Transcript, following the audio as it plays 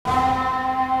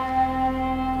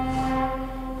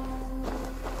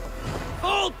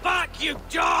you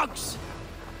dogs!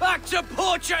 Back to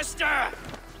Porchester!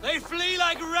 They flee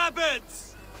like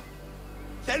rabbits!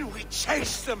 Then we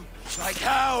chase them like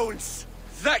hounds.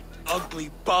 That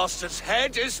ugly bastard's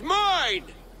head is mine!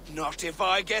 Not if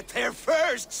I get there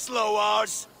first,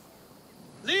 Slow-Oz!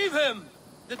 Leave him!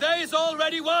 The day is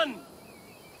already won!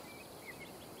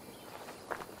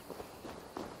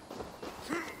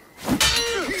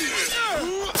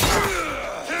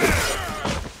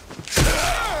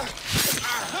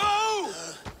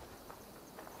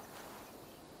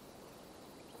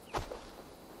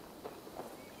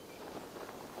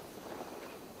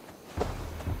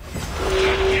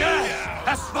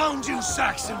 Found you,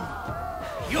 Saxon!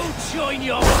 You'll join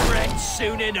your friends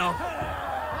soon enough.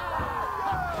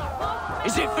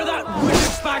 Is it for that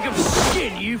wither's bag of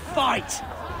skin you fight?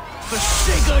 For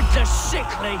Sigurd the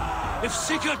Sickly? If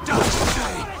Sigurd dies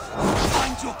today,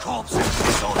 find your corpse and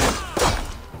piss on it.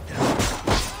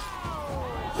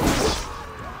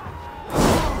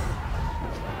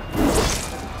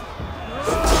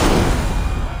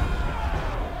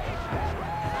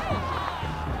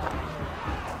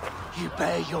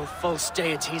 Bear your false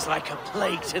deities like a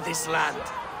plague to this land.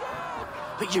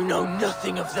 But you know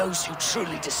nothing of those who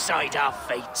truly decide our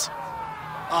fate.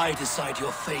 I decide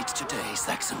your fate today,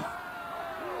 Saxon.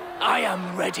 I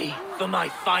am ready for my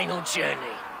final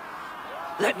journey.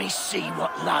 Let me see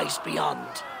what lies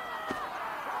beyond.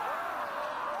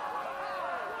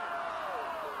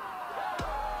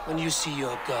 When you see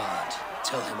your god,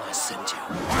 tell him I sent you.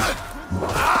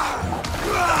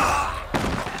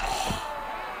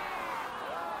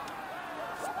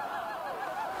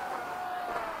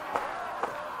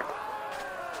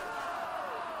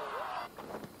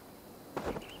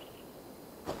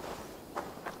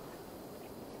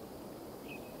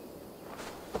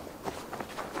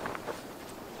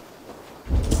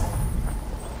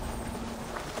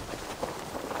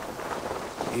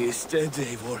 He is dead,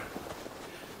 Eivor.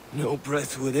 No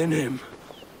breath within him.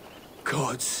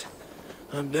 Gods,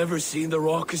 I've never seen the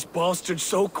raucous bastard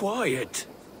so quiet.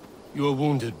 You are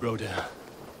wounded, Broder.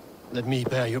 Let me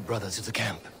bear your brother to the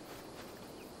camp.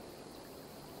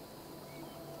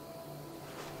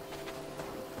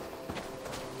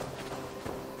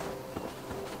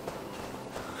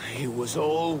 He was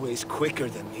always quicker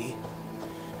than me.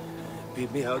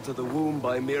 Beat me out of the womb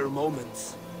by mere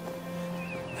moments.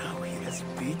 Now he has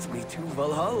beat me to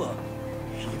Valhalla.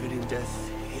 Even in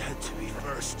death, he had to be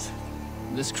first.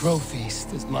 This crow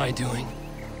feast is my doing.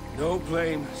 No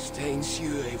blame stains you,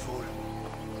 Eivor.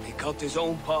 He cut his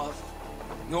own path.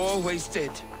 He always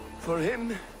did. For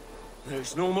him,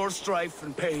 there's no more strife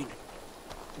and pain.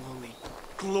 Only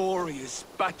glorious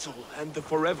battle and the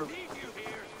forever...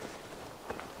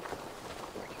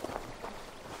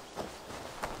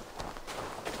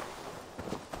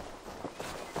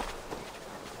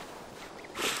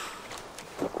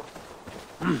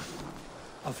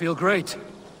 I feel great.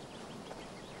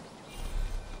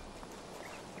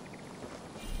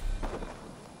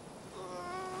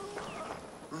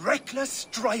 Reckless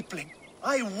stripling!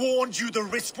 I warned you the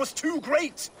risk was too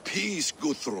great! Peace,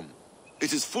 Guthrum.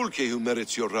 It is Fulke who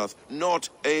merits your wrath, not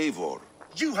Eivor.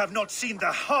 You have not seen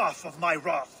the half of my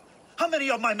wrath. How many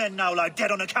of my men now lie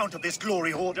dead on account of this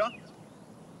glory hoarder?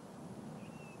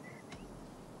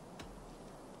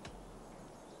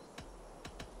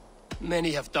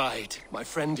 Many have died, my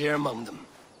friend here among them.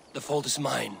 The fault is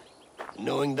mine.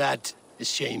 Knowing that is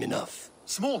shame enough.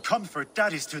 Small comfort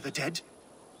that is to the dead.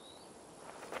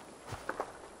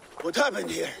 What happened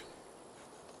here?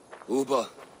 Uba,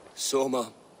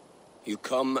 Soma, you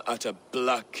come at a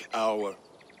black hour.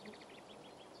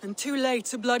 And too late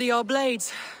to bloody our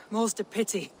blades. More's the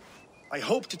pity. I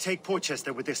hope to take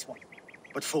Porchester with this one,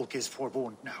 but folk is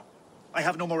forewarned now. I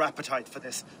have no more appetite for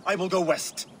this. I will go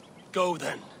west. Go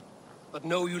then. But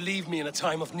know you leave me in a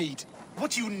time of need.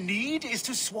 What you need is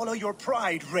to swallow your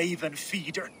pride, raven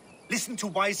feeder. Listen to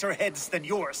wiser heads than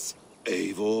yours.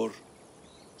 Eivor?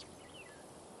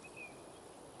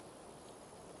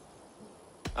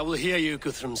 I will hear you,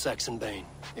 Guthrum Saxonbane,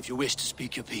 if you wish to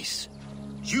speak your piece.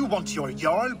 You want your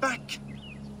Jarl back?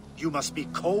 You must be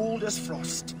cold as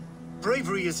frost.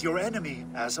 Bravery is your enemy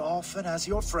as often as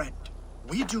your friend.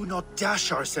 We do not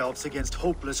dash ourselves against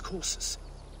hopeless courses.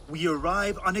 We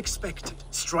arrive unexpected,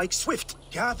 strike swift,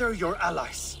 gather your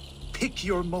allies, pick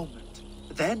your moment.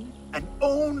 Then, and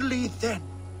only then,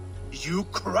 you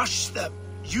crush them.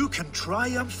 You can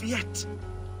triumph yet.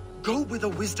 Go with the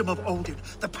wisdom of Odin,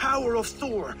 the power of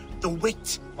Thor, the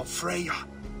wit of Freya.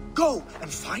 Go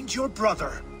and find your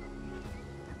brother.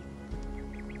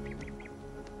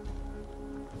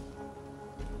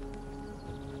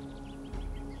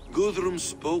 Guthrum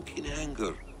spoke in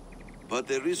anger. but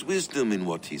there is wisdom in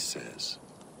what he says.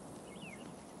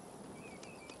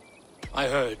 I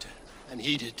heard and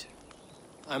heeded.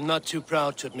 I'm not too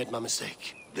proud to admit my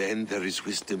mistake. Then there is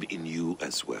wisdom in you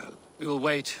as well. We will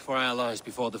wait for our allies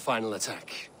before the final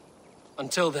attack.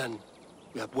 Until then,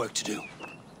 we have work to do.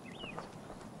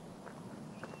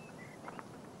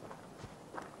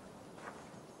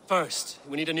 First,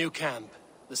 we need a new camp.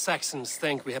 The Saxons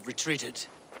think we have retreated,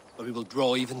 but we will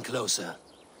draw even closer.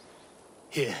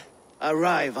 Here.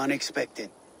 Arrive unexpected.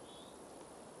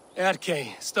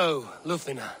 Erke, Stowe,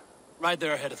 Lufina, right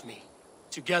there ahead of me.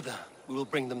 Together, we will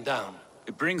bring them down.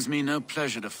 It brings me no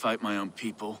pleasure to fight my own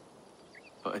people,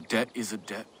 but a debt is a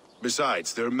debt.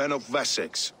 Besides, they're men of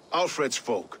Wessex, Alfred's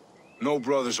folk, no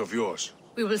brothers of yours.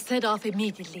 We will set off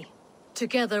immediately.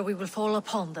 Together we will fall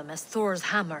upon them as Thor's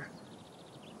hammer.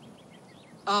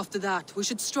 After that, we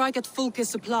should strike at Fulke's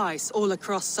supplies all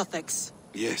across Sussex.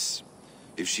 Yes.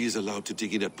 If she is allowed to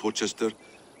dig in at Portchester,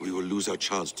 we will lose our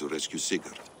chance to rescue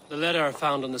Sigurd. The letter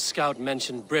found on the scout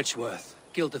mentioned Bridgeworth,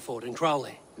 Guildeford, and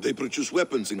Crowley. They produce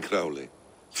weapons in Crowley,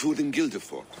 food in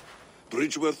Guildeford.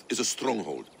 Bridgeworth is a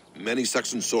stronghold. Many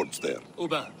Saxon swords there.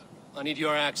 Uba, I need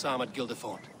your axe arm at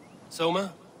Guildeford.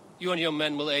 Soma, you and your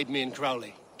men will aid me in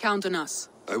Crowley. Count on us.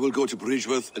 I will go to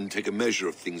Bridgeworth and take a measure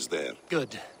of things there.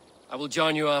 Good. I will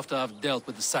join you after I've dealt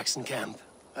with the Saxon camp.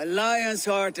 A lion's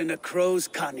heart and a crow's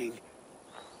cunning.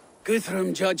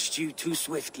 Guthrum judged you too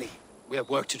swiftly. We have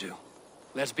work to do.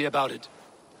 Let's be about it.